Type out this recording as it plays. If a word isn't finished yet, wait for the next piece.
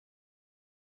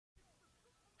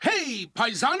Hey,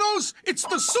 paisanos, it's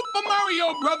the Super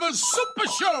Mario Brothers Super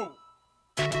Show!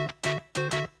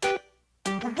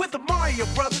 With the Mario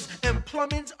Brothers and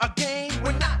plumbing's a game.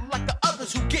 We're not like the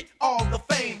others who get all the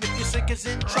fame. If your sink is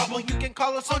in trouble, you can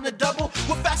call us on the double.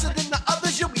 We're faster than the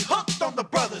others, you'll be hooked on the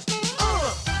brothers.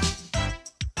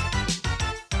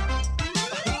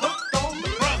 Hooked on the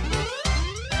brothers.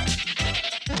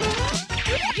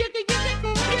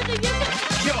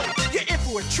 Yo, you're in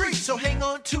for a treat, so hang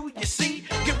on to your seat.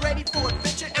 Get ready for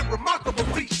adventure and remarkable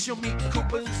feats. You'll meet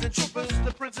Koopas and Troopers,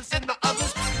 the princess and the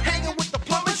others. Hanging with the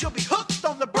plumbers, you'll be hooked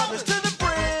on the brothers to the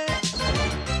bridge.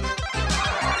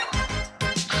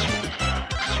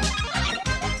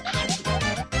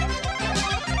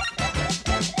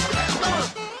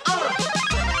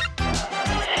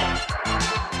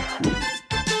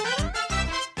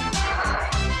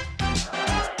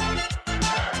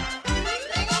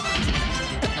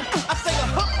 I say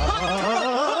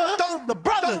hooked on the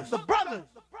brothers. The brothers.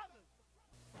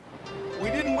 We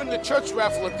didn't win the church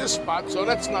raffle at this spot, so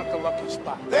that's not the lucky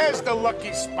spot. There's the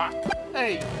lucky spot.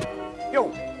 Hey.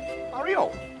 Yo,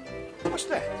 Mario, what's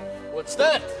that? What's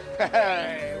that?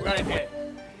 Hey, right here.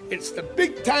 It's the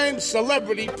big-time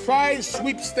celebrity prize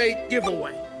sweepstake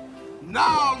giveaway.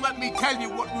 Now let me tell you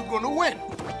what we're going to win.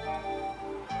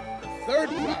 The third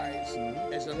prize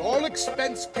is an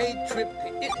all-expense-paid trip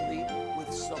to Italy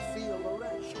with Sophia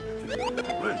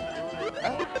Loren.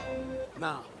 Huh?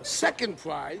 Now, the second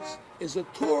prize is a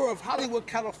tour of Hollywood,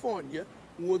 California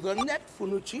with Annette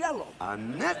Funicello.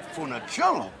 Annette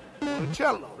Funicello?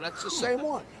 Funicello, that's the same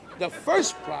one. The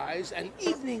first prize, an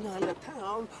evening on the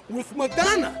town with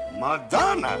Madonna.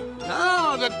 Madonna?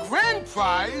 Now, the grand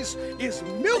prize is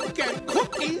milk and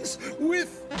cookies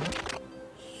with...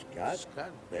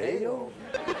 Scott Baio?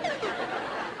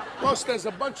 Plus, there's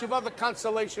a bunch of other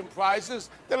consolation prizes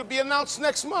that'll be announced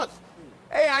next month.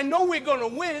 Hey, I know we're gonna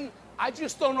win. I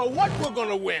just don't know what we're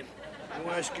gonna win.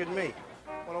 You asking me?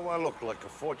 What do I look like, a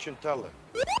fortune teller?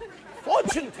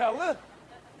 Fortune teller?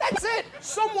 That's it!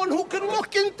 Someone who can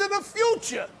look into the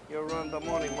future! You're on the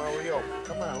money, Mario.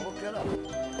 Come on, look it up.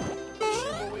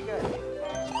 See what we got.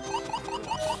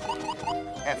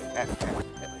 F.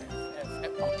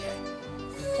 Okay.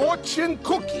 Fortune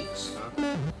cookies.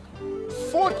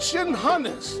 Fortune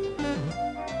hunters.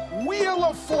 Wheel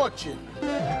of Fortune.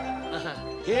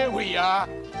 Here we are.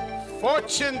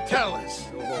 Fortune tellers.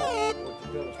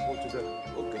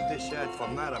 Look at this ad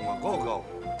from Madame Magogo.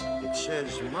 It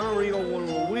says, Mario and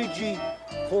Luigi,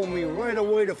 call me right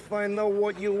away to find out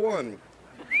what you won.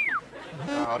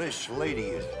 Now, this lady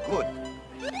is good.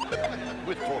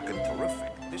 We're talking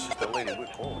terrific. This is the lady we're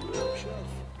calling.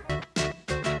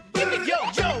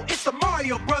 Yo, it's the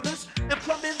Mario Brothers, and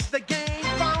plumbing's the game.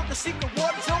 Found the secret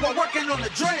water, so we're working on the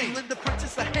drain. Lend the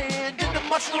princess a hand in the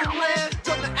mushroom land.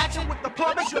 Join the action with the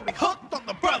plumbers, you'll be hooked on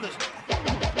the brothers.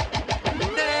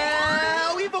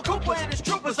 Now, evil Koopa and his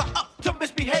troopers are up to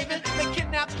misbehaving. They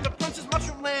kidnapped the princess,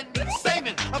 mushroom land needs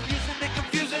saving. Abusing and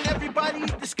confusing, everybody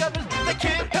discovers they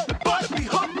can't help but be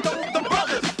hooked on the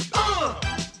brothers.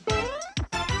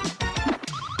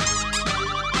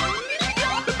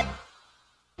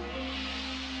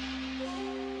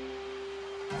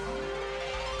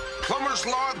 Plumbers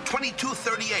Log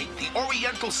 2238, the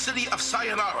oriental city of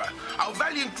Sayonara. Our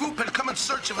valiant group had come in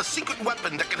search of a secret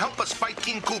weapon that can help us fight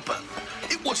King Koopa.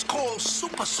 It was called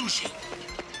Super Sushi.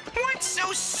 What's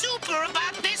so super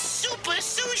about this super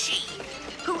sushi?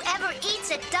 Whoever eats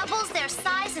it doubles their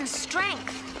size and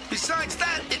strength. Besides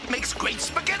that, it makes great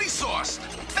spaghetti sauce.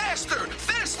 Faster,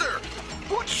 faster!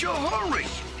 What's your hurry?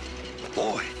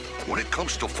 Boy, when it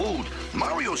comes to food,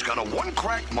 Mario's got a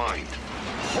one-crack mind.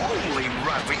 Holy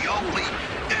ravioli!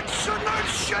 It's an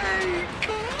earthshake!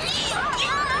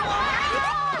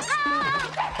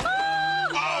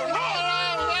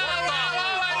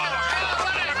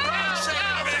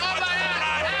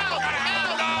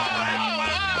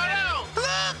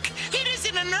 Look! It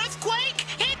isn't an earthquake!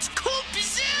 It's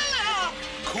KOOP-ZILLA!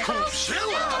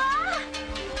 KOOP-ZILLA?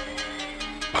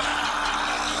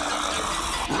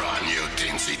 Run, you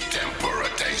teensy tempura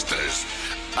tasters.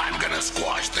 I'm gonna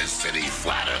squash this city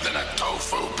flatter than a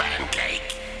tofu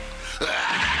pancake.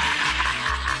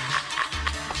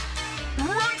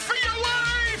 Run for your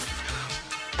life!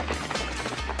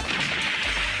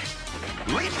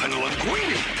 Leaping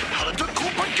linguine! How did the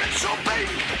Koopa get so big?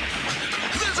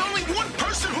 There's only one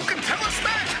person who can tell us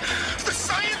that! The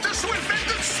scientist who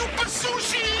invented Super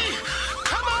Sushi!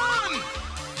 Come on!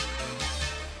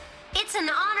 It's an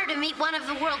honor to meet one of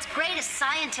the world's greatest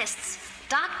scientists,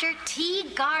 Dr. T.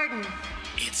 Garden.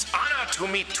 It's honor to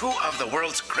meet two of the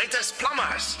world's greatest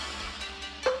plumbers.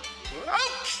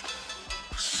 Ouch!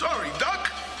 Sorry, Doc.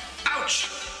 Ouch!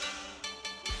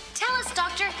 us,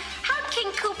 Doctor. How'd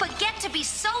King Koopa get to be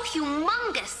so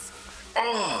humongous?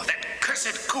 Oh, that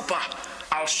cursed Koopa.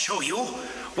 I'll show you.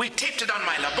 We taped it on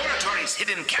my laboratory's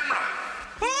hidden camera.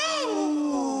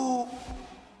 Ooh.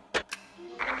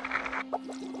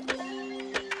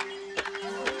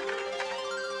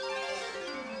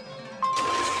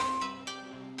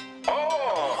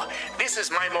 Oh, this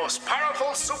is my most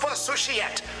powerful super sushi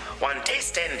yet. One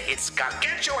taste and it's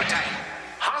gargantua time.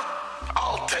 Huh?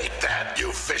 I'll take that,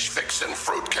 you fish-fixin'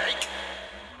 fruitcake.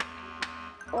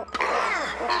 Boy,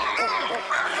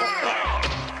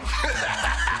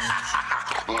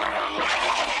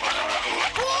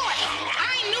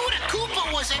 I knew the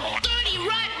Koopa was a dirty,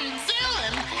 rotten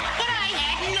villain, but I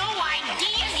had no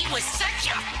idea he was such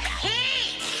a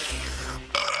pig.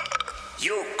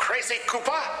 You crazy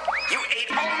Koopa! You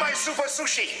ate all my super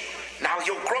sushi. Now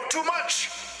you'll grow too much.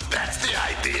 That's the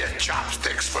idea,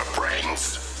 chopsticks for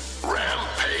brains.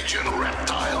 Rampaging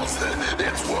reptiles.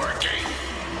 It's working.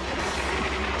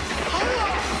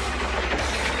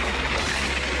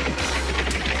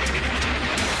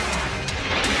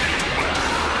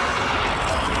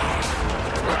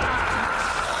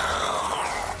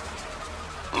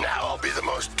 Now I'll be the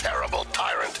most terrible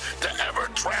tyrant to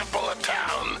ever trample a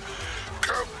town.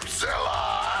 KOOP-ZILLA!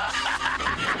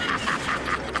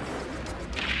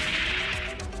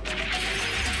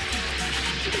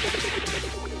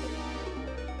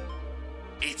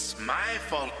 It's my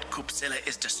fault KOOP-ZILLA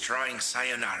is destroying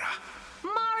Sayonara.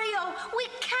 Mario, we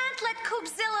can't let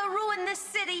KOOP-ZILLA ruin this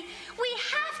city. We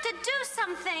have to do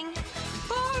something.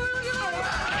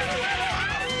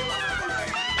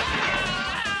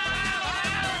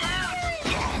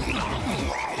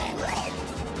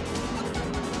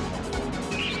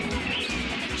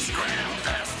 Scram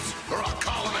pests, or I'll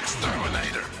call an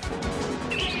exterminator.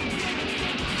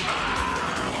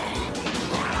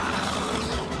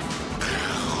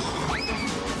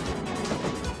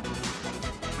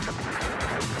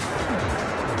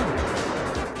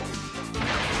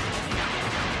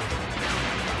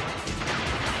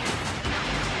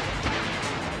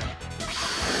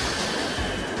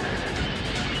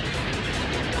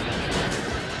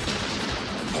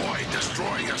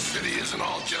 Destroying a city isn't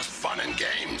all just fun and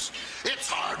games. It's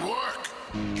hard work.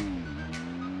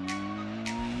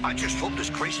 I just hope this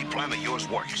crazy plan of yours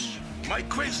works. My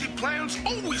crazy plans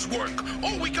always work.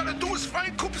 All we gotta do is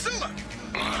find KOOP-ZILLA.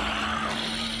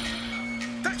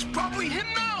 That's probably him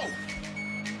now.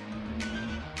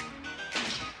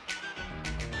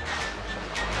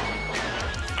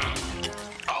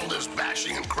 All this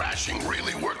bashing and crashing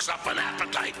really works up an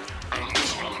appetite.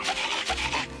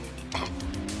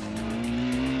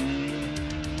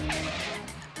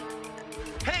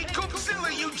 Hey,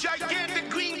 KOOP-ZILLA, you gigantic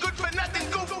green good-for-nothing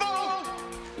goofball!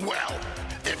 Well,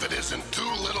 if it isn't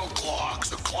two little clogs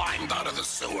who climbed out of the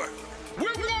sewer.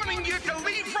 We're warning you to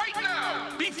leave right now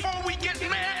before we get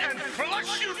mad and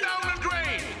flush you down the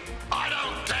drain. I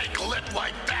don't take lip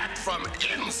like that from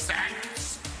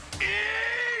insects.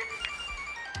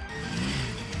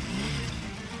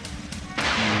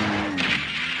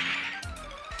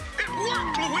 It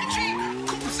worked, Luigi!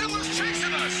 KOOP-ZILLA's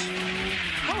chasing us!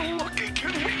 How lucky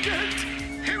can we get?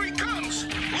 Here he comes!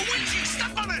 Luigi,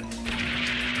 step on it!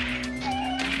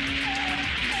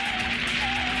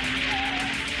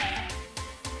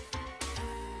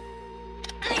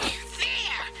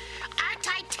 There! Our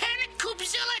titanic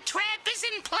KOOP-ZILLA trap is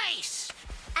in place.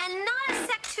 And not a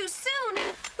sec too soon.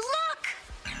 Look!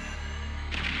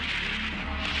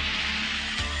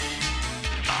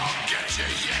 I'll get you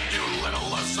yet, you little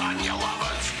lasagna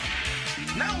lovers.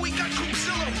 Now we got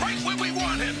KOOP-ZILLA right where we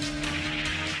want him!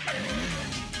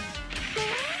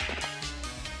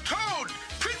 Toad!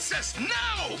 Princess,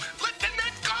 now! Let the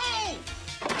net go!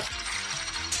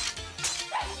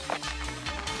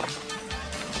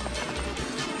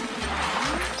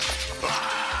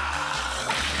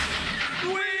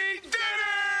 We did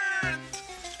it!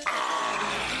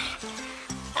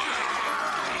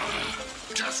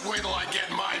 Just wait till I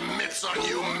get my mitts on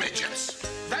you midgets.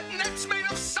 That net's made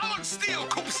of solid steel,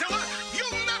 KOOP-ZILLA!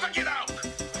 You'll never get out!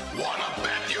 Wanna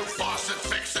bet, you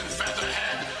faucet-fixin'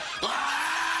 featherhead?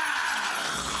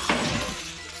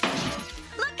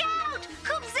 Look out!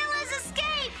 KOOP-ZILLA's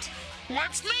escaped!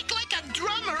 Let's make like a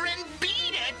drummer and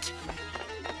beat it.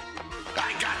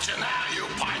 I got you now, you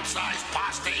pint-sized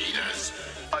pasta eaters.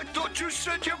 I thought you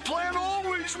said your plan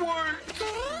always worked.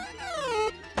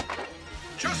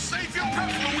 Just save your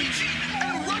breath, Luigi,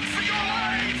 and run for your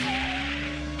life!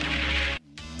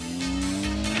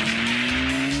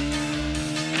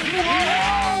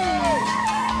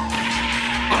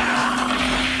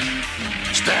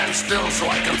 Stand still so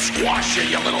I can squash you,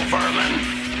 you little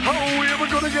vermin. How are we ever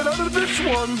gonna get out of this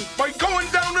one? By going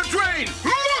down the drain.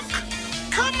 Look!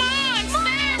 Come on,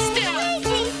 faster!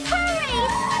 Luigi,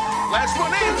 hurry! Last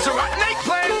one in's a rotten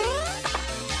eggplant.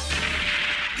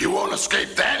 You won't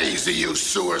escape that easy, you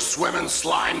sewer swimming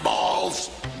slime balls.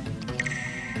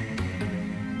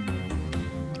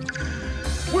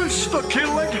 We're stuck here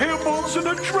like hairballs in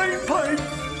a drain pipe.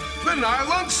 The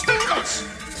nylon stickers.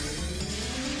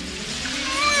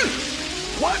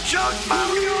 Watch out,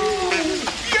 Mario!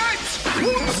 Yikes!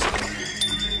 Whoops!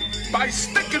 By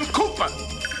sticking Koopa.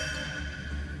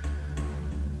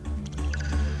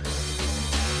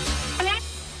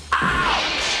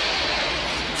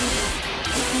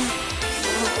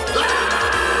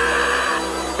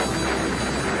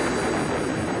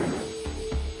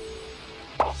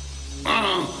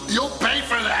 You'll pay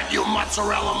for that, you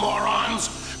mozzarella morons.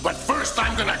 But first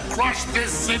I'm gonna crush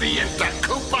this city into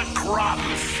Koopa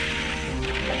crumbs.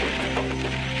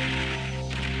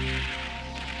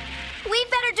 We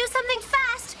better do something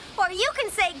fast, or you can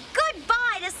say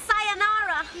goodbye to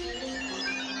Sayonara.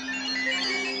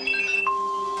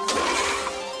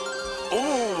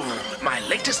 Ooh, my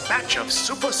latest batch of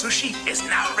super sushi is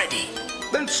now ready.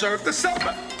 Then serve the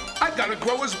supper. I gotta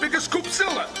grow as big as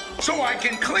KOOP-ZILLA so I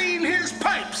can clean his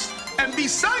pipes. And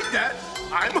beside that,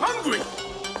 I'm hungry.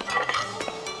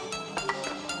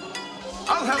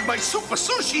 I'll have my super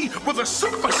sushi with a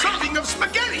super serving of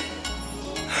spaghetti.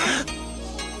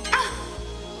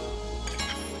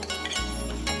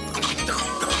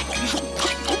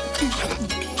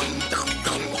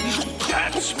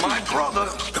 That's my brother,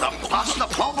 the pasta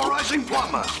pulverizing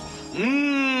plumber.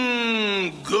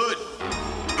 Mmm, good.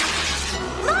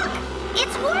 Look,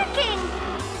 it's working.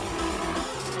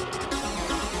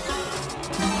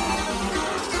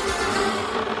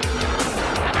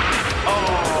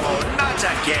 Oh, not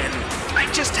again. I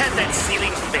just had that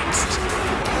ceiling fixed.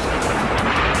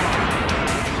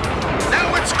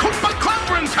 Now it's Koopa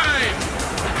clobbering time.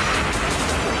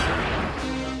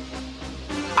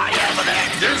 I haven't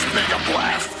had this big a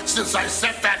blast since I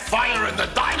set that fire in the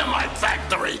dynamite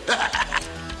factory.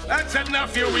 That's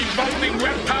enough, you revolting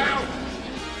reptile.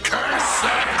 Curse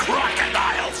that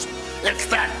crocodiles! It's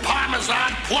that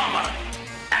Parmesan plumber,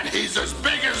 and he's as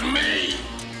big as me.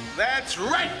 That's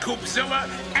right, KOOP-ZILLA,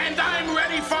 and I'm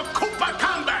ready for Koopa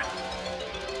combat.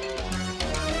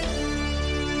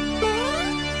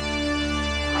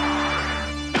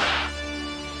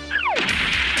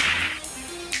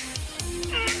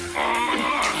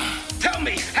 Tell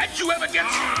me, had you ever get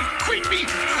creepy,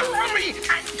 crummy,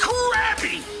 and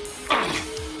crabby?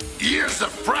 Years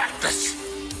of practice.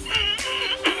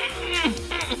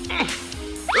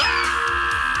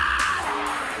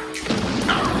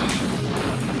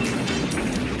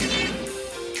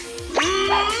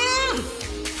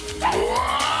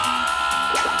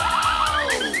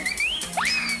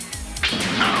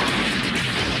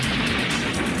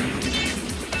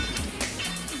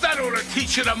 That ought to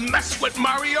teach you to mess with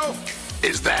Mario.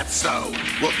 Is that so?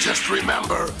 Well, just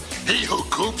remember, he who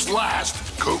coops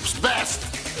last, coops best.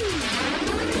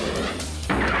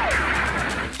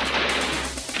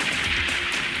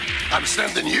 I'm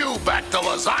sending you back to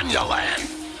Lasagna Land.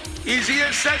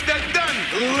 Easier said than done,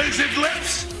 lizard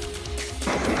lips.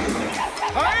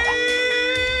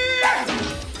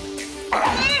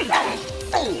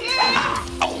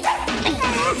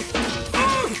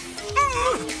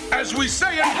 As we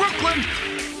say in Brooklyn,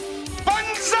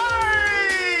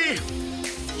 banzai!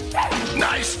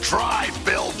 Nice try,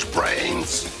 bilge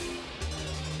brains.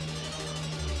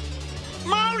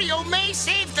 Mario may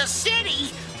save the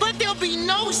city, but there'll be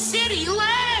no city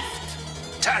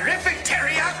left. Terrific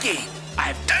teriyaki!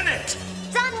 I've done it!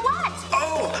 Done what?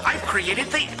 Oh, I've created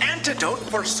the antidote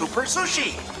for super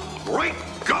sushi. Great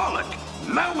garlic!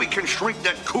 Now we can shrink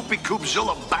that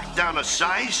KOOP-ZILLA back down to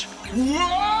size.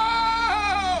 Whoa!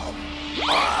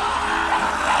 Wow!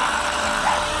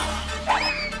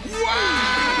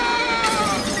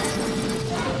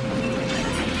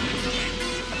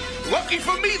 Lucky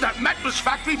for me, that mattress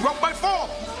factory broke my fall.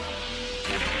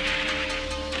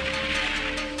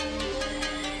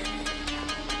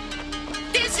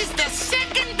 This is the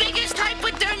second biggest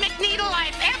hypodermic needle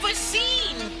I've ever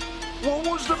seen. What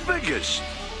was the biggest?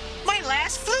 My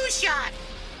last flu shot.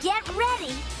 Get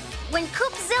ready. When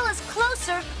KOOP-ZILLA's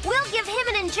closer, we'll give him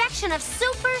an injection of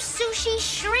Super Sushi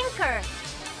Shrinker.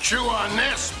 Chew on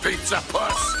this, pizza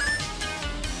puss.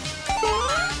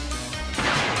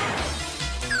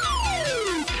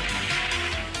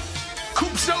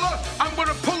 KOOP-ZILLA, I'm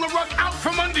gonna pull the rug out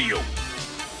from under you.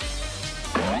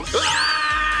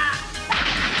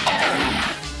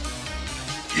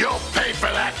 You'll pay for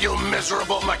that, you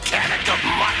miserable mechanic of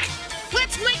muck.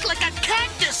 Let's make like a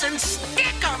cactus and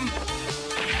stick 'em!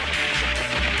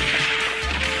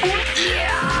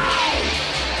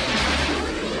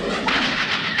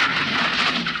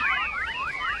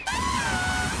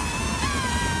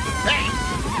 Hey,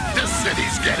 this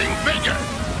city's getting bigger.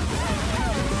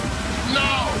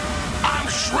 No, I'm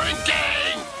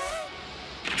shrinking.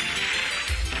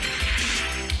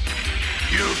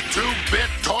 You two-bit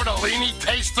tortellini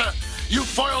taster, you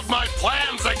foiled my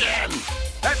plans again.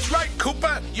 That's right,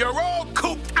 Koopa. You're all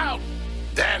cooped out.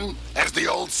 Then, as the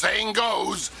old saying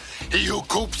goes, he who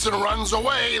coops and runs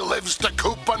away lives to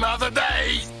coop another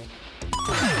day.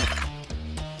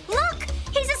 Look!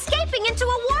 He's escaping into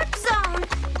a warp zone!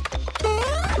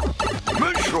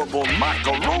 Miserable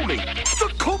macaroni!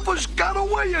 The Koopas got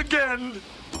away again!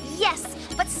 Yes,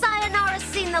 but Sayonara's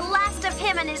seen the last of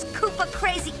him and his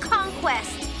Koopa-crazy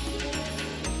conquest.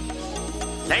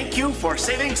 Thank you for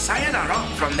saving Sayonara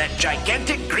from that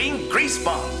gigantic green grease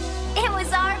ball. It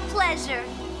was our pleasure.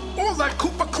 All that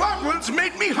Koopa clobberance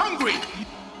made me hungry.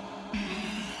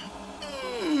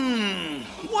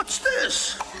 What's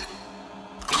this?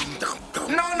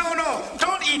 No.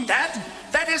 Don't eat that.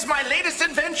 That is my latest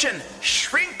invention,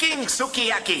 shrinking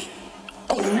sukiyaki.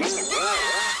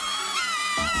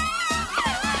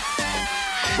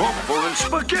 Truffle and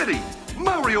spaghetti!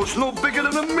 Mario's no bigger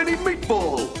than a mini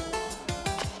meatball!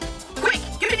 Quick,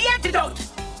 give me the antidote!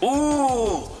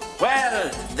 Ooh, well,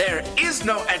 there is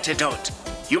no antidote.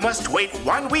 You must wait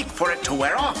 1 week for it to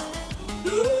wear off.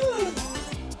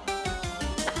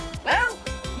 Well,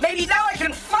 maybe now I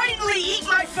can finally eat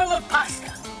my fill of pasta.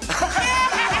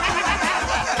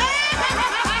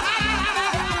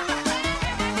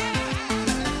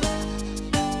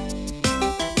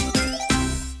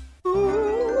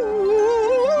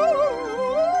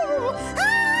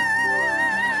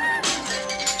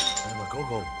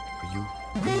 Go. Are you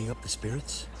bringing up the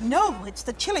spirits? No, it's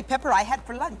the chili pepper I had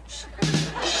for lunch.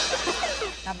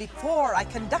 Now, before I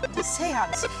conduct a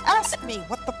seance, ask me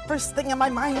what the first thing in my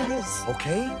mind is.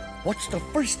 Okay. What's the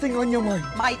first thing on your mind?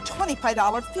 My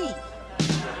 $25 fee.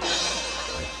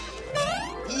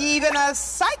 Even us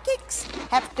psychics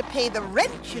have to pay the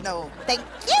rent, you know. Thank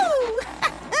you.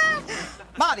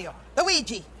 Mario,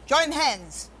 Luigi, join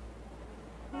hands.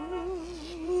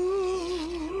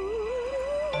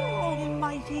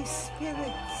 Mighty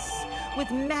spirits with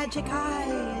magic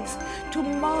eyes, to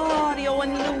Mario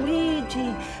and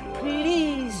Luigi,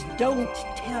 please don't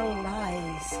tell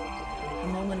lies. A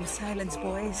moment of silence,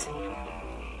 boys.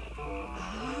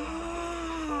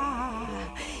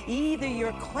 Either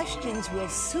your questions will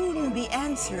soon be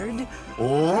answered,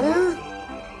 or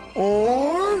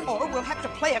we'll have to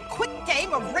play a quick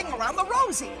game of Ring Around the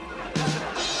Rosie.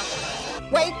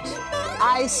 Wait,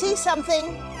 I see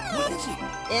something. What is it?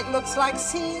 It looks like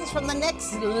scenes from the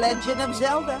next Legend of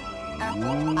Zelda. I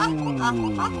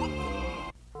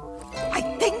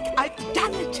think I've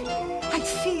done it. I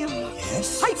feel.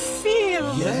 Yes? I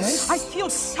feel. Yes? I feel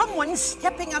someone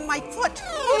stepping on my foot.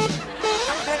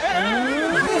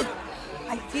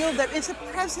 I feel there is a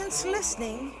presence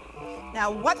listening. Now,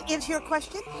 what is your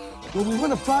question? Will we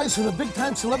win a prize for the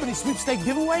big-time celebrity sweepstake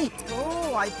giveaway?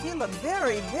 Oh, I feel a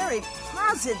very, very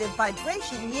positive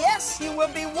vibration. Yes, you will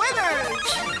be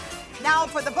winners. Now,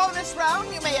 for the bonus round,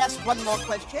 you may ask one more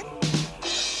question.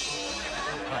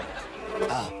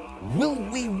 Will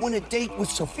we win a date with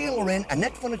Sophia Loren,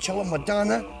 Annette Funicello,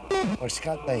 Madonna, or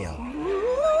Scott Baio?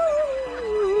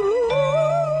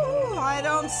 I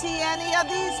don't see any of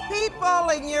these people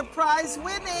in your prize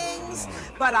winnings,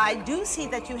 but I do see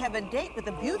that you have a date with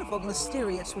a beautiful,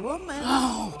 mysterious woman.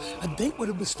 Oh, a date with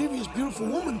a mysterious, beautiful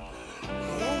woman.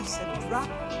 Yes, a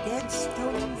drop-dead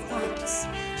stone fox.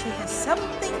 She has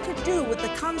something to do with the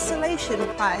consolation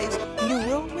prize you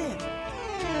will win.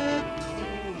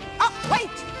 Oh,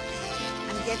 wait!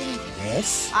 I'm getting...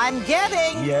 Yes? I'm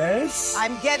getting... Yes?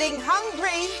 I'm getting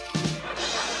hungry.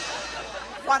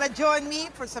 Want to join me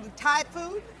for some Thai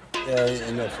food?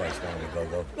 No thanks, Madam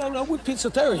Go-Go. No, we're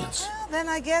pizzatarians. Well, then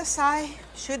I guess I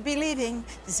should be leaving.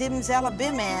 Zim-zalla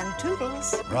bim and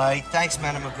toodles. Right, thanks,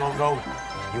 Madam Go-Go.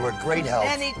 You were great help.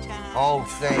 Anytime. Oh,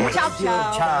 thanks. Ciao,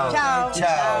 ciao. Ciao. Ciao.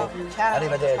 Ciao. Ciao.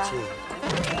 Arrivederci.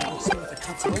 Let's see what the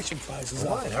consolation prize is.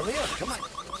 Come on, hurry up. Come on.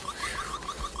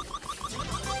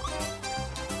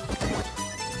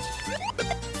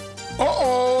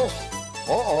 Uh-oh.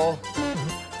 Uh-oh.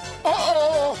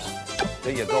 Uh-oh.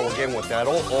 There you go again with that.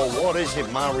 Uh-oh, what is it,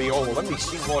 Mario? Let me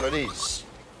see what it is.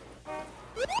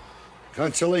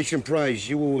 Consolation prize.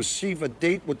 You will receive a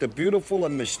date with the beautiful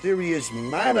and mysterious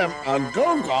Madame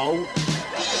Go-Go.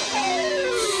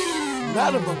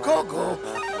 Madam Go-Go?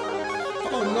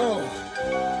 Oh, no.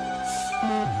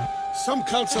 Some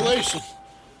consolation.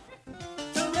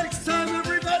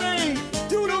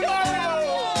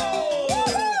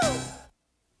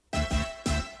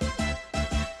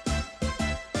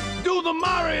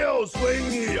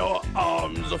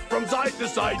 arms from side to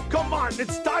side. Come on,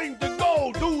 it's time to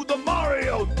go. Do the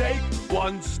Mario. Take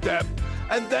one step,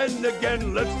 and then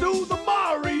again. Let's do the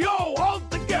Mario all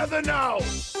together now.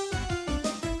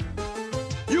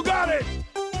 You got it.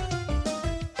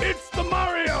 It's the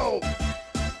Mario.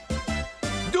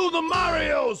 Do the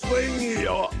Mario. Swing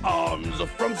your arms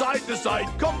from side to side.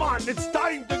 Come on, it's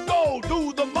time to go.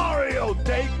 Do the Mario.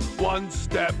 Take one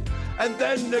step, and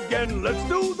then again. Let's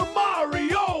do the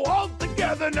Mario all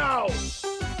together now.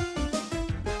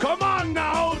 Come on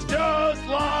now, just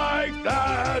like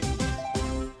that.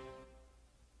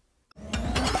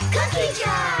 Cookie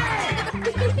jar!